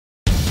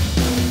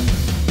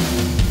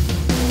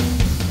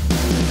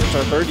It's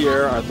our third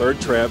year, our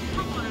third trip.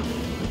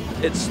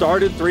 It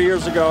started 3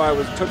 years ago. I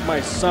took my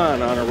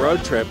son on a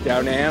road trip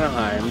down to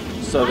Anaheim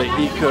so that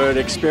he could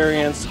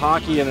experience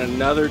hockey in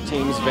another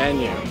team's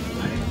venue.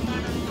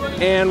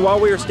 And while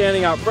we were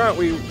standing out front,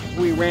 we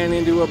ran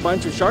into a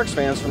bunch of Sharks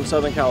fans from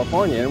Southern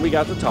California, and we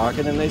got to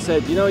talking, and they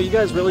said, you know, you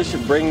guys really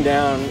should bring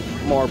down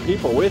more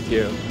people with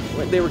you.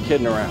 They were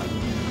kidding around.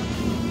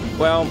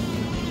 Well,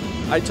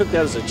 I took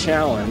that as a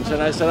challenge,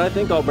 and I said, I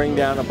think I'll bring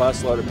down a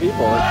busload of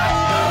people.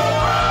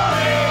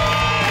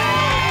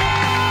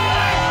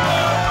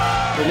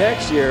 The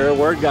next year,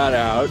 word got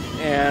out,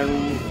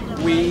 and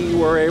we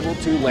were able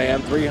to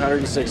land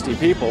 360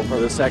 people for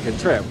the second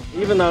trip.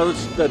 Even though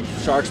the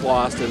Sharks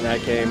lost in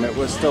that game, it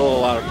was still a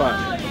lot of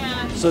fun.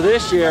 So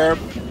this year,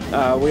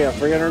 we have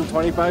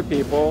 325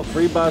 people,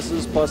 3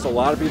 buses, plus a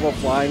lot of people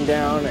flying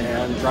down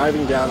and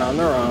driving down on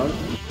their own.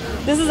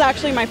 This is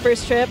actually my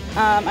first trip.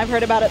 I've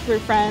heard about it through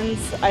friends.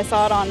 I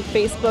saw it on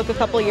Facebook a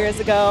couple years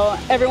ago.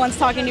 Everyone's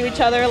talking to each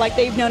other like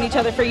they've known each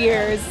other for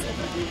years.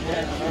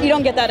 You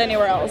don't get that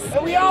anywhere else.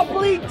 And we all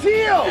bleed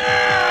teal!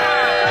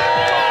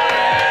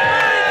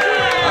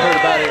 I heard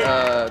about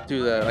it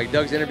through the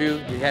Doug's interview.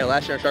 He had it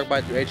last year on Shark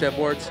Bite through HF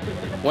Boards.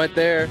 Went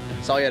there,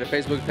 saw he had a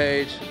Facebook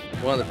page,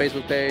 went on the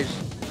Facebook page,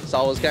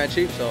 saw it was kind of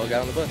cheap, so I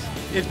got on the bus.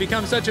 It's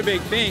become such a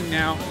big thing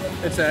now.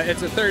 It's a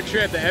third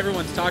trip that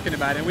everyone's talking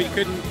about, and we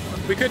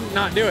couldn't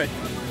not do it.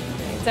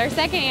 It's our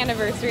second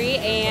anniversary,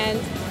 and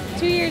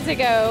 2 years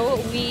ago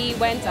we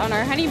went on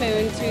our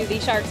honeymoon to the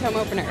Sharks home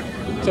opener.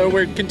 So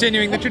we're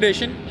continuing the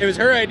tradition. It was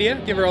her idea.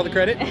 Give her all the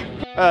credit.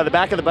 The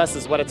back of the bus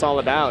is what it's all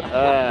about.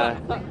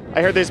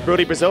 I heard there's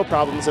Brody Brazil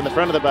problems in the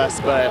front of the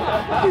bus, but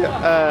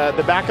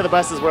the back of the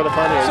bus is where the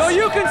fun is. So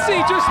you can see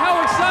just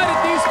how excited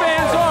these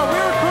fans are.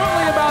 We're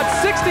currently about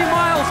 60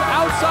 miles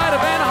outside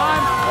of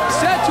Anaheim,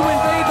 set to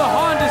invade the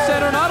Honda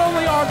Center. Not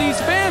only are these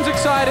fans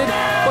excited,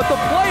 but the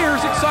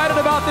players excited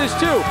about this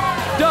too.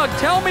 Doug,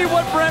 tell me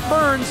what Brent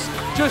Burns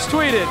just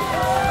tweeted.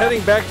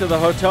 Heading back to the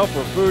hotel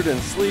for food and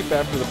sleep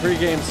after the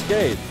pregame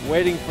skate,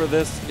 waiting for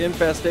this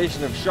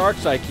infestation of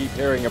sharks I keep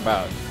hearing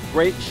about.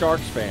 Great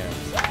Sharks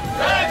fans.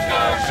 Let's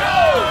go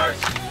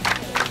Sharks!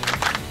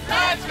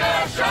 Let's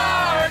go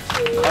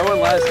Sharks! I went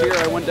last year.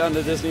 I went down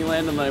to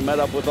Disneyland and I met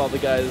up with all the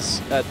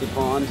guys at the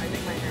pond.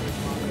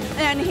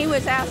 And he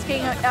was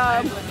asking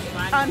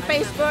on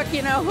Facebook,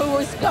 you know, who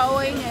was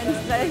going,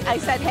 and I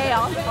said, hey,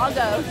 I'll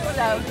go.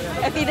 So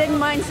if he didn't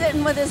mind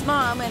sitting with his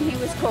mom, and he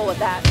was cool with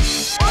that.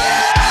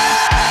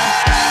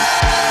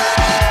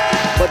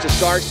 Bunch of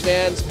Sharks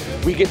fans,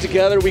 we get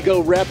together, we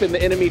go rep in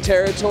the enemy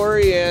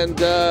territory, and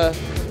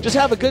just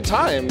have a good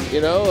time,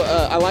 you know.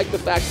 I like the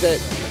fact that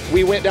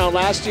we went down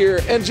last year,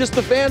 and just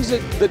the fans,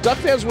 the Duck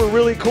fans were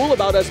really cool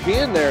about us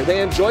being there.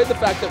 They enjoyed the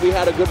fact that we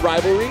had a good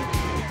rivalry.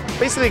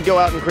 Basically go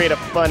out and create a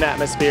fun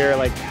atmosphere,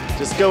 like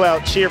just go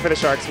out, cheer for the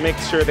Sharks, make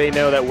sure they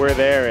know that we're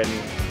there, and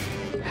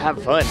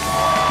have fun.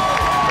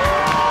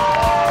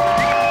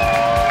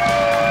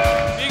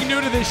 Being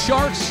new to this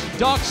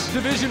Sharks-Ducks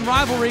division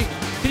rivalry,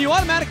 can you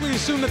automatically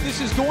assume that this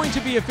is going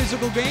to be a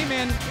physical game,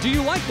 and do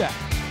you like that?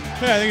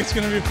 Yeah, I think it's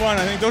going to be fun.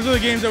 I think those are the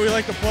games that we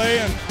like to play,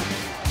 and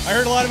I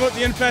heard a lot about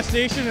the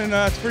infestation, and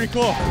it's pretty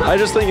cool. I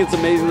just think it's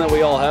amazing that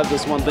we all have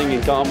this one thing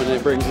in common, and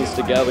it brings us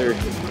together.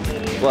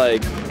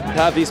 Like,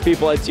 half these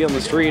people I'd see on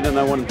the street and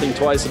I wouldn't think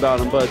twice about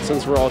them, but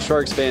since we're all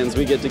Sharks fans,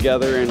 we get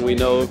together and we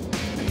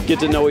get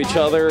to know each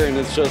other, and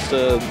it's just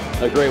a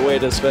great way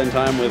to spend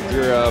time with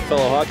your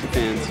fellow hockey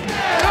fans.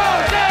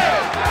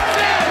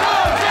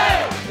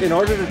 In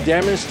order to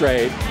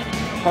demonstrate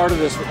part of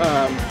this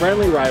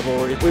friendly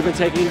rivalry, we've been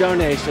taking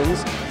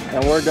donations,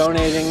 and we're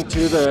donating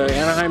to the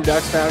Anaheim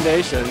Ducks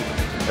Foundation.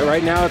 And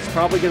right now it's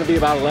probably going to be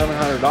about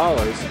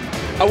 $1,100.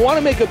 I want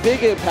to make a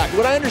big impact.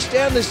 What I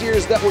understand this year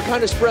is that we're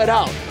kind of spread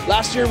out.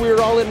 Last year we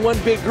were all in one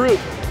big group.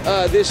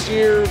 This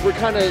year we're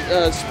kind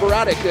of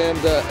sporadic, and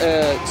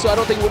so I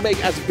don't think we'll make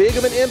as big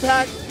of an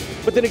impact.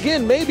 But then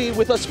again, maybe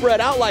with us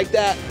spread out like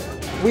that,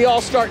 we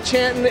all start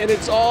chanting and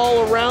it's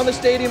all around the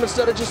stadium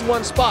instead of just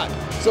one spot.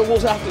 So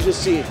we'll have to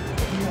just see.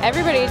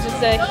 Everybody's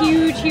just a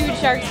huge, huge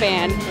Sharks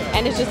fan,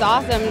 and it's just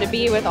awesome to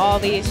be with all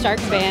these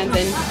Sharks fans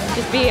and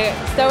just be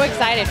so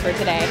excited for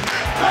today.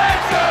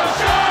 Let's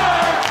go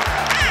Sharks!